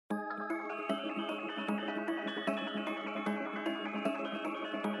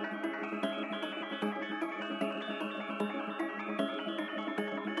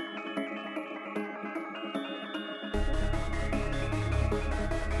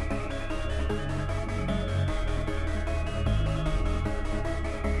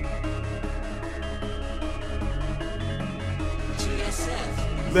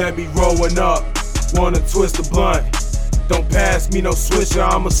Let me roll one up, wanna twist the blunt. Don't pass me no switcher,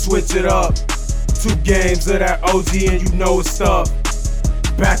 I'ma switch it up. 2 games of that OG and you know it's stuff.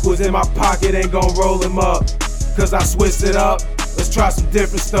 Backwards in my pocket, ain't gon' roll him up. Cause I switched it up, let's try some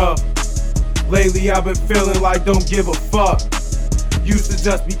different stuff. Lately I've been feeling like don't give a fuck. Used to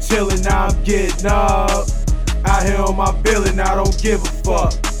just be chillin', now I'm getting up. Out here on my billing, I don't give a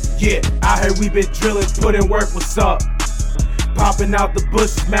fuck. Yeah, out here we been drillin', put in work, what's up? Popping out the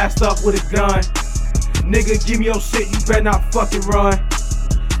bushes, masked up with a gun. Nigga, give me your shit, you better not fucking run.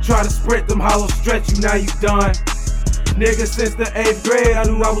 Try to sprint them hollow stretch, you now you done. Nigga, since the 8th grade, I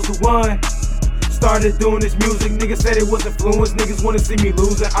knew I was the one. Started doing this music, niggas said it was influence. Niggas wanna see me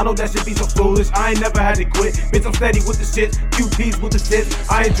losing, I know that shit be so foolish. I ain't never had to quit, bitch I'm steady with the shit. QP's with the shit,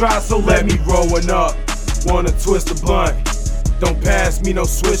 I ain't dry, so let me roll one up. Wanna twist the blunt. Don't pass me no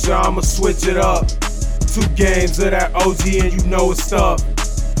switcher, I'ma switch it up. 2 games of that OG and you know it's stuff.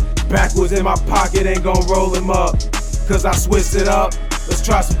 Backwards in my pocket, ain't gon' roll him up. Cause I switched it up, let's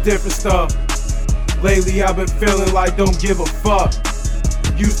try some different stuff. Lately I've been feeling like don't give a fuck.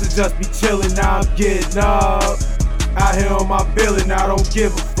 Used to just be chillin', now I'm getting up. Out here on my billing, I don't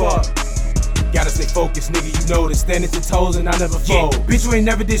give a fuck. Gotta stay focused, nigga, you know this. Standing 10 toes and I never fold. Bitch, you ain't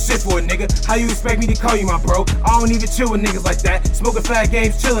never did shit for a nigga. How you expect me to call you my bro? I don't even chill with niggas like that. Smoking fat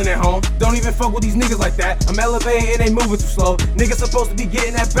games, chillin' at home. Don't even fuck with these niggas like that. I'm elevating and they moving too slow. Niggas supposed to be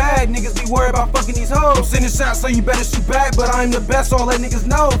getting that bag. Niggas be worried about fucking these hoes. I'm sending shots, so you better shoot back. But I'm the best, so I'll let niggas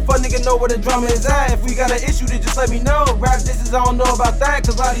know. Fuck nigga know where the drama is at. If we got an issue, then just let me know. Rap disses, I don't know about that.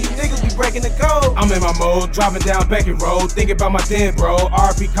 Cause a lot of these niggas be breaking the code. I'm in my mode, driving down Beckett Road. Thinking about my dead bro.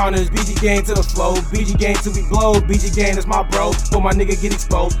 RP Connors, BG gang to the flow. BG gang till we blow, BG gang is my bro. For my nigga get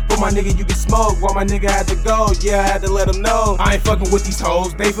exposed, for my nigga you get smoked. While my nigga had to go, yeah I had to let him know. I ain't fucking with these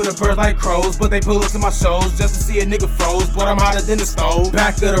hoes, they for the birds like crows. But they pull up to my shows just to see a nigga froze. But I'm hotter than the stove,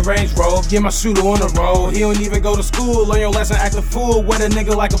 back of the Range Rover. Get my shooter on the road, he don't even go to school. Learn your lesson, act a fool, wet a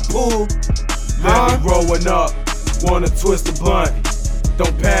nigga like a pool. Let me roll one up, wanna twist the blunt.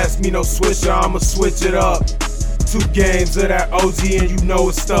 Don't pass me no switcher, I'ma switch it up. 2 games of that OG and you know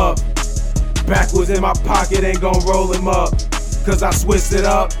it's stuff. Backwards in my pocket, ain't gon' roll him up. Cause I switched it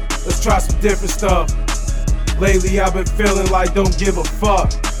up, let's try some different stuff. Lately I've been feeling like don't give a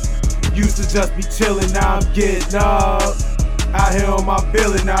fuck. Used to just be chillin', now I'm getting up. Out here on my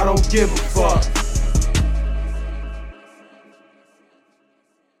billing, I don't give a fuck.